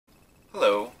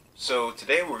Hello. So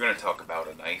today we're going to talk about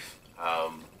a knife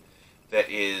that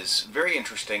is very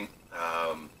interesting.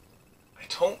 I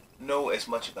don't know as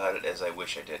much about it as I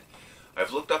wish I did.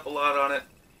 I've looked up a lot on it.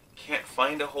 Can't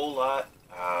find a whole lot.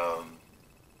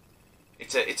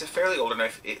 It's a fairly older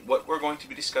knife. What we're going to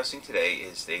be discussing today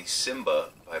is the Simba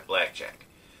by Blackjack.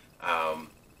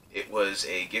 It was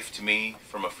a gift to me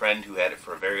from a friend who had it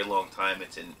for a very long time.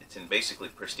 It's in basically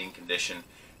pristine condition.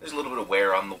 There's a little bit of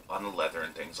wear on the leather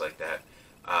and things like that.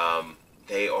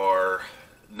 They are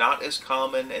not as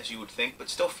common as you would think, but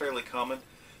still fairly common.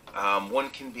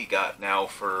 One can be got now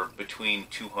for between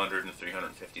 $200 and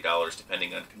 $350,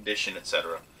 depending on condition,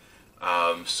 etc.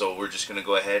 So we're just going to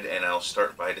go ahead and I'll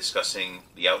start by discussing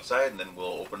the outside, and then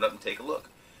we'll open it up and take a look.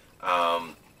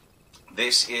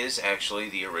 This is actually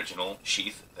the original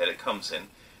sheath that it comes in.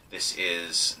 This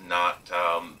is not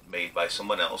made by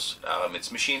someone else.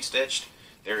 It's machine stitched.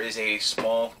 There is a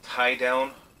small tie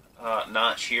down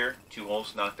notch here, 2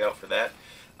 holes knocked out for that.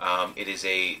 It is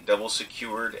a double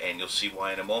secured, and you'll see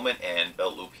why in a moment, and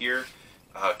belt loop here.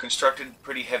 Constructed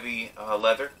pretty heavy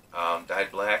leather,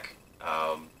 dyed black.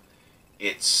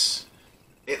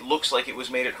 It looks like it was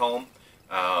made at home,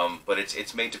 but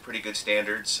it's made to pretty good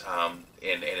standards,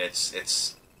 and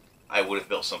it's I would have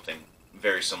built something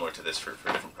very similar to this for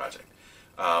a different project.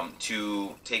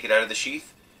 To take it out of the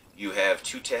sheath, you have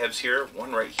 2 tabs here,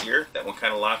 one right here, that one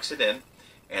kind of locks it in,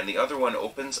 and the other one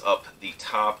opens up the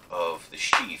top of the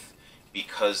sheath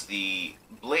because the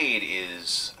blade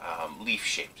is leaf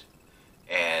shaped,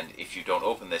 and if you don't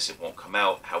open this it won't come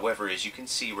out. However, as you can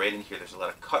see right in here, there's a lot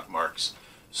of cut marks,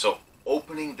 so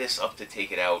opening this up to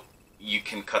take it out, you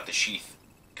can cut the sheath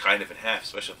kind of in half,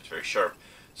 especially if it's very sharp.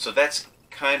 So that's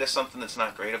kind of something that's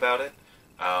not great about it.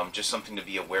 Just something to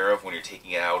be aware of when you're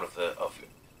taking it out of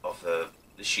the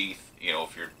sheath. You know,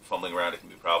 if you're fumbling around, it can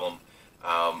be a problem.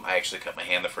 I actually cut my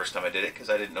hand the first time I did it because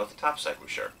I didn't know the top side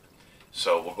was sharp.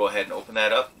 So we'll go ahead and open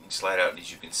that up and slide out, and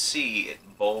as you can see, it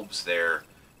bulbs there,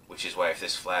 which is why if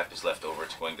this flap is left over,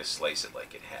 it's going to slice it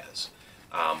like it has.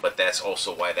 But that's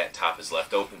also why that top is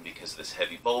left open, because of this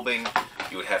heavy bulbing.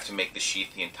 You would have to make the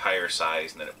sheath the entire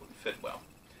size, and then it wouldn't fit well.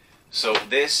 So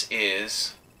this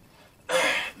is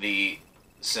the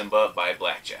Simba by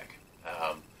Blackjack.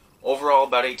 Overall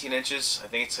about 18 inches. I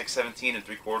think it's like 17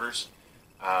 3/4.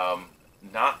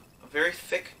 Not a very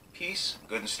thick piece,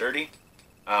 good and sturdy.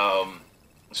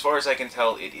 As far as I can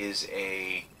tell, it is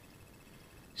a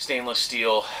stainless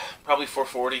steel, probably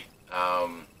 440.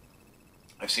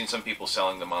 I've seen some people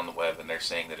selling them on the web, and they're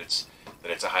saying that it's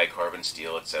a high carbon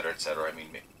steel, etc., etc. I mean,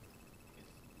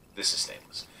 this is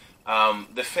stainless.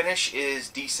 The finish is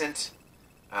decent.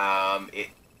 It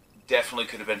definitely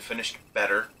could have been finished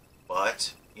better,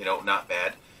 but you know, not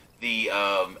bad. The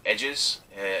edges,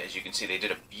 as you can see, they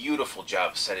did a beautiful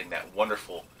job setting that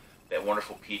wonderful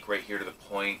peak right here to the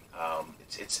point.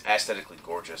 It's aesthetically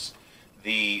gorgeous.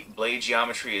 The blade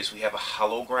geometry is we have a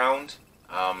hollow ground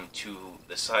to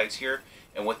the sides here,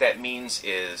 and what that means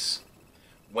is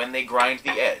when they grind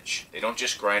the edge, they don't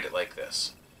just grind it like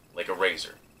this, like a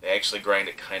razor. They actually grind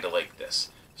it kind of like this,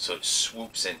 so it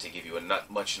swoops in to give you a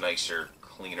much nicer,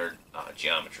 cleaner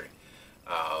geometry.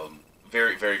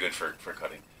 Very, very good for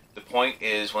cutting. The point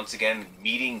is, once again,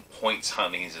 meeting points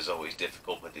on these is always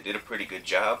difficult, but they did a pretty good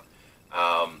job.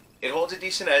 It holds a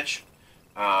decent edge.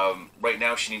 Right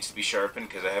now she needs to be sharpened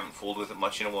because I haven't fooled with it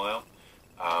much in a while.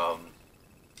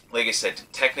 Like I said,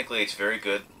 technically it's very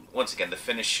good. Once again, the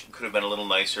finish could have been a little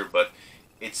nicer, but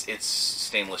it's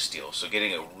stainless steel, so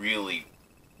getting a really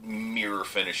mirror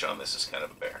finish on this is kind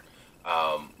of a bear.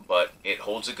 But it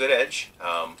holds a good edge.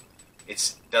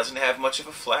 It doesn't have much of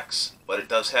a flex, but it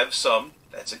does have some.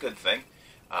 That's a good thing.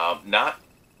 Not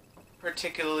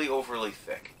particularly overly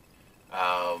thick.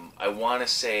 I want to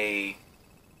say,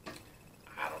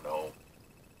 I don't know,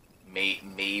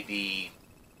 maybe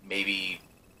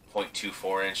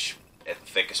 0.24 inch at the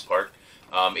thickest part.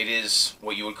 It is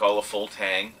what you would call a full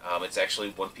tang. It's actually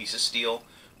one piece of steel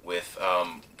with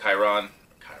Cridon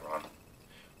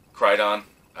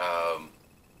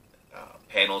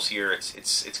panels here.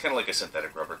 It's kind of like a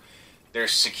synthetic rubber. They're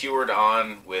secured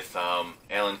on with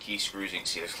Allen key screws. You can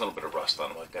see there's a little bit of rust on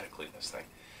them. I've got to clean this thing.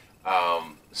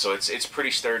 So it's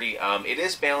pretty sturdy. It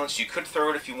is balanced. You could throw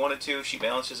it if you wanted to. She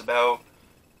balances about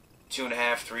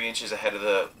 2.5, 3 inches ahead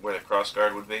of where the cross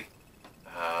guard would be.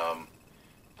 I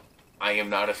am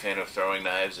not a fan of throwing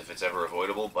knives if it's ever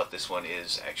avoidable, but this one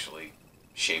is actually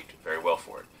shaped very well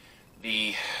for it.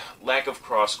 The lack of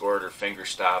cross guard or finger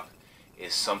stop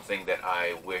is something that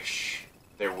I wish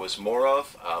there was more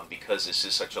of, because this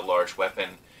is such a large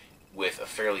weapon with a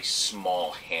fairly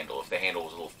small handle. If the handle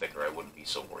was a little thicker, I wouldn't be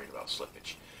so worried about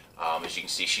slippage. As you can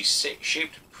see, she's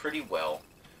shaped pretty well,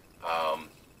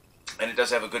 and it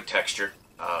does have a good texture.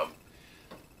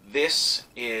 This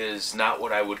is not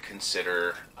what I would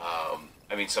consider,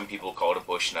 I mean, some people call it a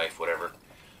bush knife, whatever.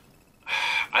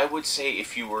 I would say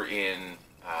if you were in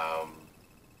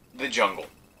the jungle,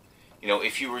 you know,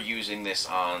 if you were using this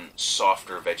on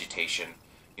softer vegetation,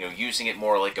 you know, using it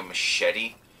more like a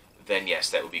machete, then yes,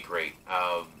 that would be great.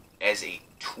 As a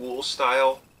tool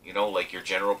style, you know, like your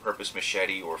general purpose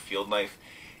machete or field knife,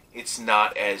 it's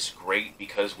not as great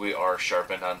because we are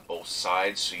sharpened on both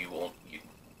sides, so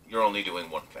you're only doing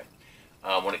one thing.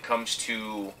 When it comes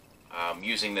to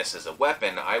using this as a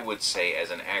weapon, I would say as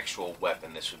an actual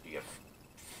weapon, this would be a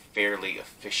fairly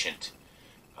efficient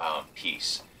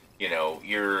piece. You know,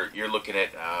 you're looking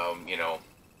at you know,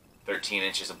 13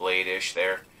 inches of blade-ish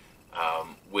there,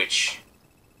 which,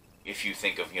 if you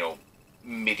think of, you know,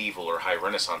 medieval or high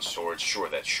Renaissance swords, sure,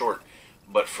 that's short,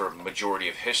 but for majority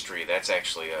of history, that's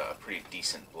actually a pretty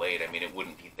decent blade. I mean, it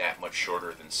wouldn't be that much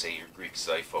shorter than, say, your Greek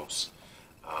Xiphos,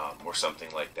 or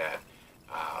something like that.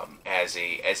 As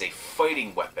a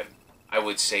fighting weapon, I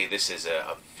would say this is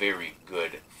a very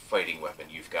good fighting weapon.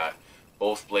 You've got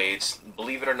both blades.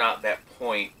 Believe it or not, that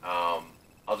point,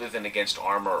 other than against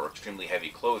armor or extremely heavy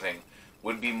clothing,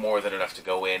 would be more than enough to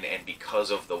go in, and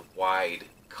because of the wide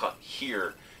cut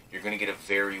here, you're going to get a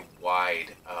very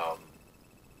wide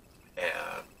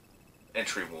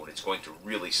entry wound. It's going to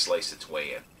really slice its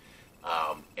way in.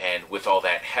 And with all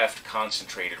that heft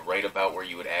concentrated right about where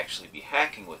you would actually be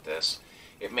hacking with this,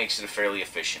 it makes it a fairly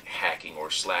efficient hacking or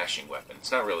slashing weapon.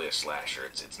 It's not really a slasher.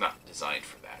 It's not designed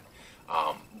for that.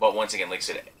 But once again, like I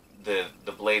said,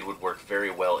 the blade would work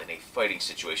very well in a fighting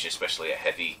situation, especially a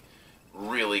heavy,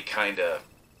 really kind of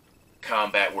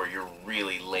combat where you're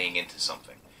really laying into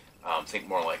something. Think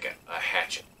more like a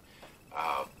hatchet.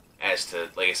 As to,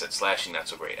 like I said, slashing, not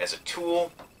so great. As a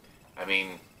tool, I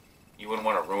mean, you wouldn't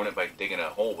want to ruin it by digging a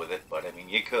hole with it, but I mean,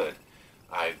 you could.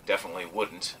 I definitely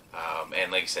wouldn't.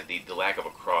 And like I said, the lack of a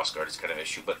crossguard is kind of an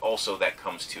issue, but also that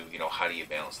comes to, you know, how do you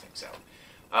balance things out?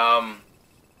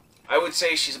 I would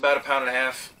say she's about 1.5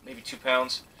 pounds, maybe 2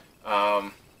 pounds.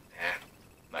 Not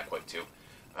quite 2.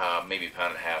 Maybe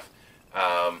 1.5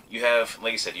 pounds. You have,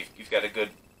 like I said, you've got a good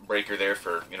breaker there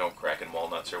for, you know, cracking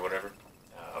walnuts or whatever.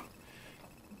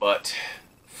 But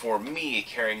for me,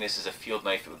 carrying this as a field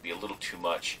knife, it would be a little too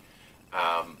much.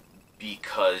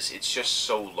 Because it's just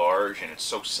so large and it's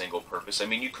so single purpose. I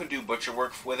mean, you could do butcher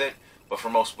work with it, but for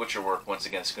most butcher work, once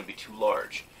again, it's going to be too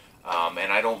large.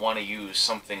 And I don't want to use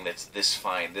something that's this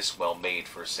fine, this well made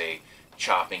for, say,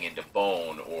 chopping into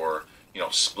bone or, you know,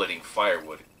 splitting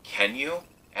firewood. Can you?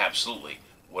 Absolutely.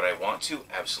 Would I want to?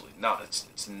 Absolutely not.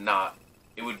 It's not.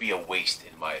 It would be a waste,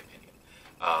 in my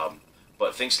opinion.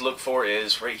 But things to look for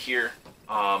is right here.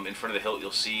 In front of the hilt,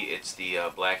 you'll see it's the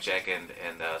Blackjack and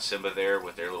Simba there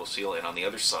with their little seal, and on the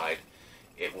other side,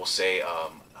 it will say,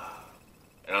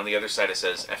 and on the other side it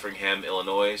says Effingham,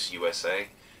 Illinois, USA,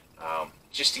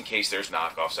 just in case there's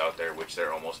knockoffs out there, which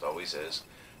there almost always is.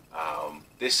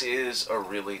 This is a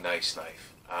really nice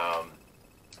knife.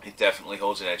 It definitely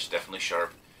holds an edge, definitely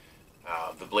sharp.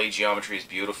 The blade geometry is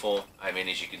beautiful. I mean,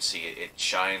 as you can see, it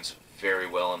shines very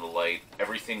well in the light.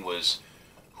 Everything was...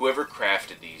 Whoever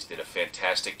crafted these did a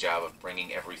fantastic job of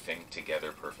bringing everything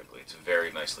together perfectly. It's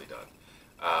very nicely done.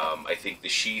 I think the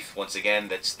sheath, once again,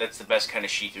 that's the best kind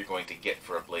of sheath you're going to get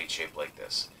for a blade shape like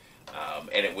this.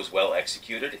 And it was well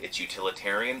executed. It's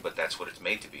utilitarian, but that's what it's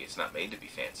made to be. It's not made to be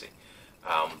fancy.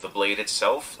 The blade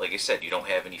itself, like I said, you don't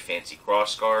have any fancy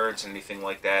cross guards, anything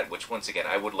like that, which, once again,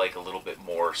 I would like a little bit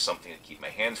more something to keep my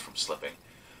hands from slipping.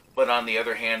 But on the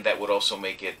other hand, that would also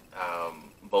make it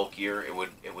bulkier. It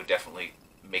would definitely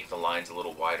make the lines a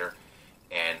little wider,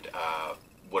 and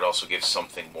would also give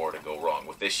something more to go wrong.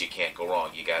 With this, you can't go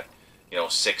wrong. You got, you know,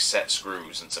 6 set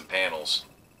screws and some panels.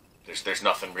 There's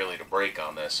nothing really to break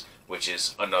on this, which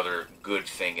is another good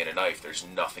thing in a knife. There's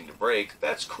nothing to break.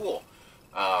 That's cool.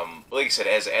 Like I said,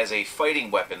 as a fighting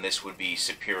weapon, this would be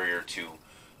superior to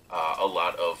a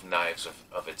lot of knives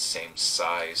of its same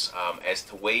size. As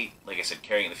to weight, like I said,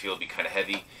 carrying in the field would be kind of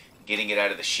heavy. Getting it out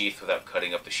of the sheath without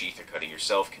cutting up the sheath or cutting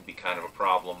yourself can be kind of a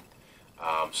problem.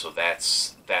 So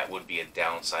that would be a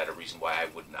downside, a reason why I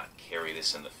would not carry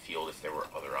this in the field if there were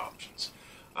other options.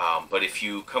 But if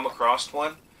you come across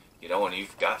one, you know, and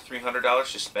you've got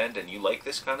 $300 to spend and you like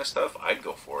this kind of stuff, I'd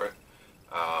go for it.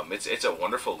 It's a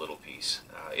wonderful little piece.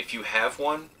 If you have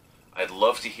one, I'd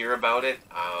love to hear about it.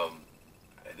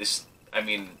 I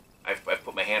mean, I've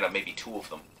put my hand on maybe 2 of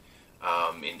them.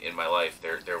 In my life.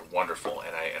 They're wonderful,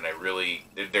 and I really,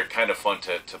 they're kind of fun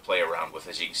to play around with.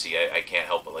 As you can see, I can't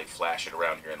help but like flash it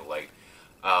around here in the light.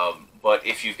 But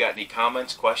if you've got any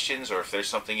comments, questions, or if there's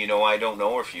something you know I don't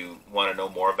know, or if you want to know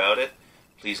more about it,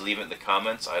 please leave it in the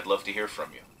comments. I'd love to hear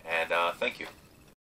from you. And thank you.